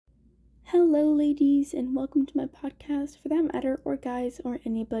Hello, ladies, and welcome to my podcast. For that matter, or guys, or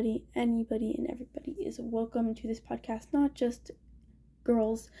anybody, and everybody is welcome to this podcast, not just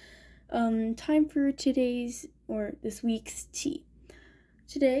girls. Time for today's or this week's tea.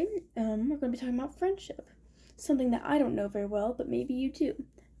 Today, we're going to be talking about friendship, something that I don't know very well, but maybe you do.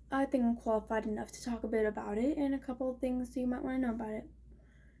 I think I'm qualified enough to talk a bit about it and a couple of things you might want to know about it.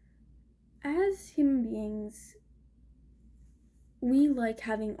 As human beings, we like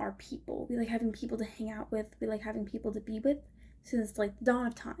having our people. We like having people to hang out with. We like having people to be with since like the dawn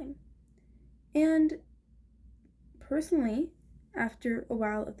of time. And personally, after a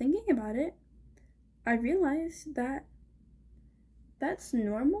while of thinking about it, I realized that that's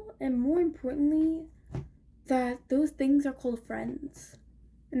normal, and more importantly, that those things are called friends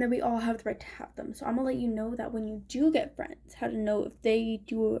and that we all have the right to have them. So I'm gonna let you know that when you do get friends, how to know if they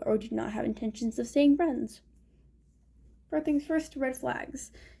do or do not have intentions of staying friends. First things first, red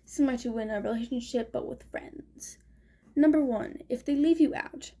flags. Similar to in a relationship, but with friends. Number one, if they leave you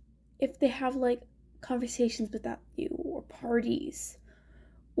out. If they have, conversations without you, or parties,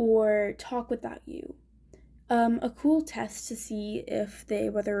 or talk without you. A cool test to see if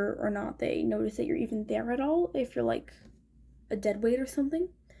whether or not they notice that you're even there at all, if you're, a dead weight or something,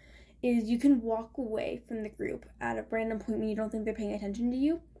 is you can walk away from the group at a random point when you don't think they're paying attention to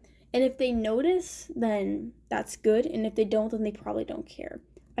you. And if they notice, then that's good. And if they don't, then they probably don't care.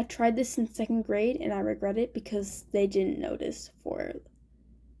 I tried this in second grade, and I regret it because they didn't notice for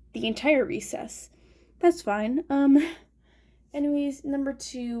the entire recess. That's fine. Anyways, number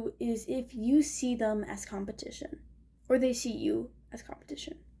two is if you see them as competition, or they see you as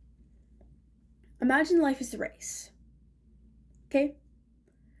competition. Imagine life is a race. Okay?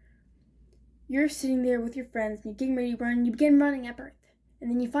 You're sitting there with your friends, and you're getting ready to run. You begin running at birth. And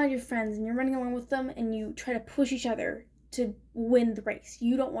then you find your friends and you're running along with them and you try to push each other to win the race.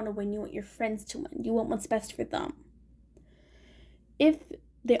 You don't want to win. You want your friends to win. You want what's best for them. If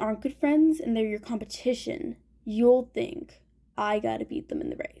they aren't good friends and they're your competition, you'll think, I gotta beat them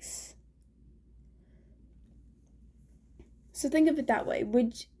in the race. So think of it that way.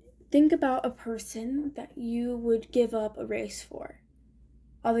 Think about a person that you would give up a race for,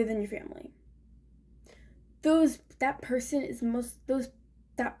 other than your family.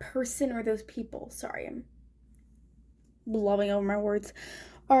 That person or those people, sorry, I'm blowing over my words,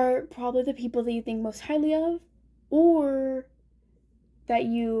 are probably the people that you think most highly of, or that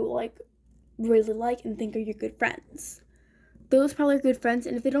you really like and think are your good friends. Those probably are good friends,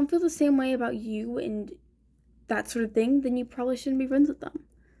 and if they don't feel the same way about you and that sort of thing, then you probably shouldn't be friends with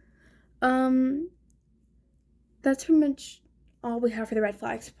them. That's pretty much all we have for the red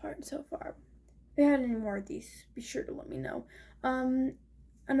flags part so far. If you had any more of these, be sure to let me know.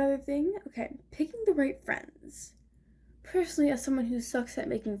 Another thing, okay, picking the right friends. Personally, as someone who sucks at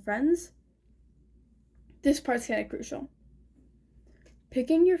making friends, this part's kind of crucial.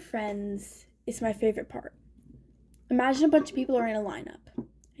 Picking your friends is my favorite part. Imagine a bunch of people are in a lineup,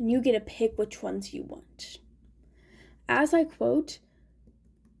 and you get to pick which ones you want. As I quote,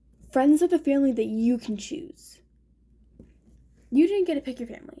 friends are the family that you can choose. You didn't get to pick your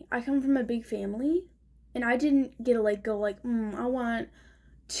family. I come from a big family, and I didn't get to go I want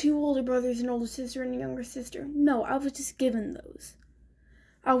 2 older brothers, an older sister, and a younger sister. No, I was just given those.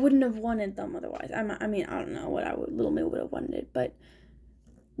 I wouldn't have wanted them otherwise. I don't know what little me would have wanted, but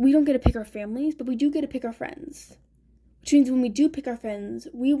we don't get to pick our families, but we do get to pick our friends. Which means when we do pick our friends,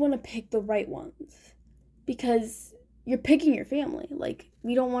 we want to pick the right ones. Because you're picking your family.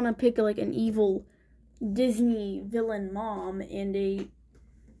 We don't want to pick an evil Disney villain mom and a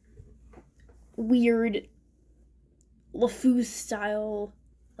weird LeFou style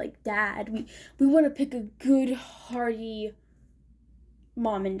dad. We want to pick a good, hearty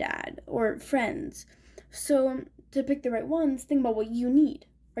mom and dad or friends. So to pick the right ones, think about what you need.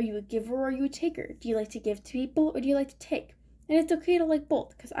 Are you a giver or are you a taker? Do you like to give to people or do you like to take? And it's okay to like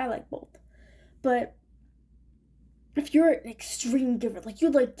both, because I like both. But if you're an extreme giver, you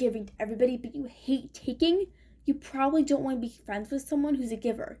like giving to everybody but you hate taking, you probably don't want to be friends with someone who's a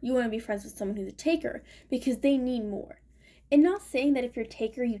giver. You want to be friends with someone who's a taker because they need more. And not saying that if you're a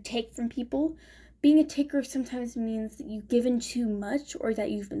taker, you take from people. Being a taker sometimes means that you've given too much or that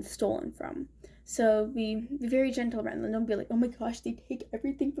you've been stolen from. So be very gentle around them. Don't be like, oh my gosh, they take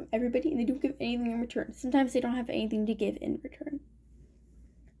everything from everybody and they don't give anything in return. Sometimes they don't have anything to give in return.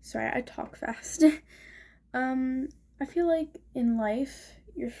 Sorry, I talk fast. I feel like in life,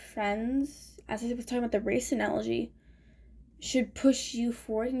 your friends, as I was talking about the race analogy, should push you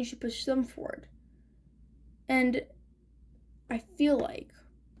forward and you should push them forward. And I feel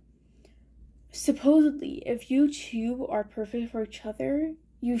supposedly, if you two are perfect for each other,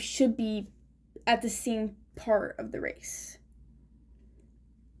 you should be at the same part of the race.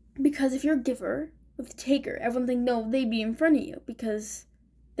 Because if you're a giver with a taker, everyone think, no, they'd be in front of you because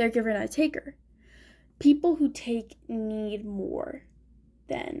they're a giver, not a taker. People who take need more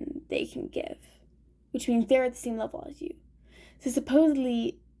than they can give, which means they're at the same level as you. So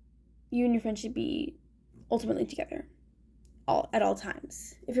supposedly, you and your friend should be ultimately together at all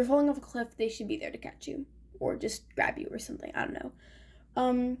times. If you're falling off a cliff, they should be there to catch you or just grab you or something. I don't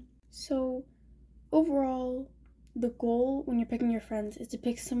know. So overall, the goal when you're picking your friends is to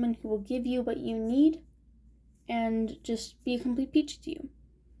pick someone who will give you what you need and just be a complete peach to you.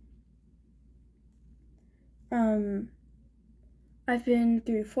 I've been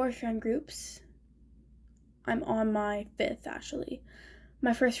through 4 friend groups. I'm on my 5th, actually.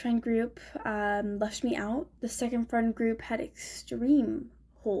 My first friend group left me out. The second friend group had extreme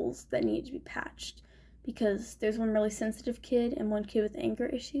holes that needed to be patched because there's one really sensitive kid and one kid with anger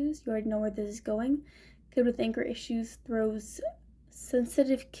issues. You already know where this is going. Kid with anger issues throws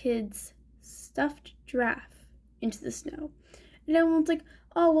sensitive kid's stuffed giraffe into the snow. And everyone's like,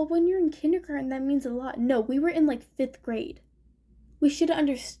 oh, well, when you're in kindergarten, that means a lot. No, we were in 5th grade. We should have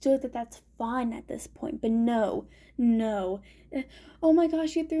understood that that's fine at this point, but no. Oh my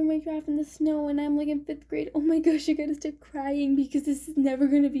gosh, you threw my giraffe in the snow and I'm in 5th grade. Oh my gosh, I gotta start crying because this is never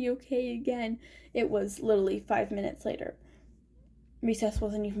gonna be okay again. It was literally 5 minutes later. Recess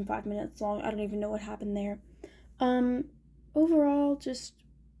wasn't even 5 minutes long. I don't even know what happened there. Overall, just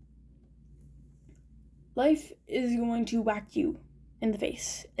life is going to whack you in the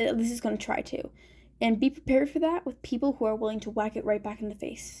face. At least it's going to try to. And be prepared for that with people who are willing to whack it right back in the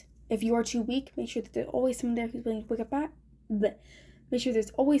face. If you are too weak, make sure that there's always someone there who's willing to whack it back. Make sure there's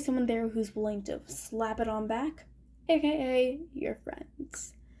always someone there who's willing to slap it on back, aka your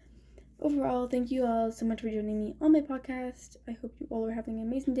friends. Overall, thank you all so much for joining me on my podcast. I hope you all are having an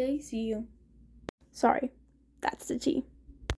amazing day. See you. Sorry, that's the tea.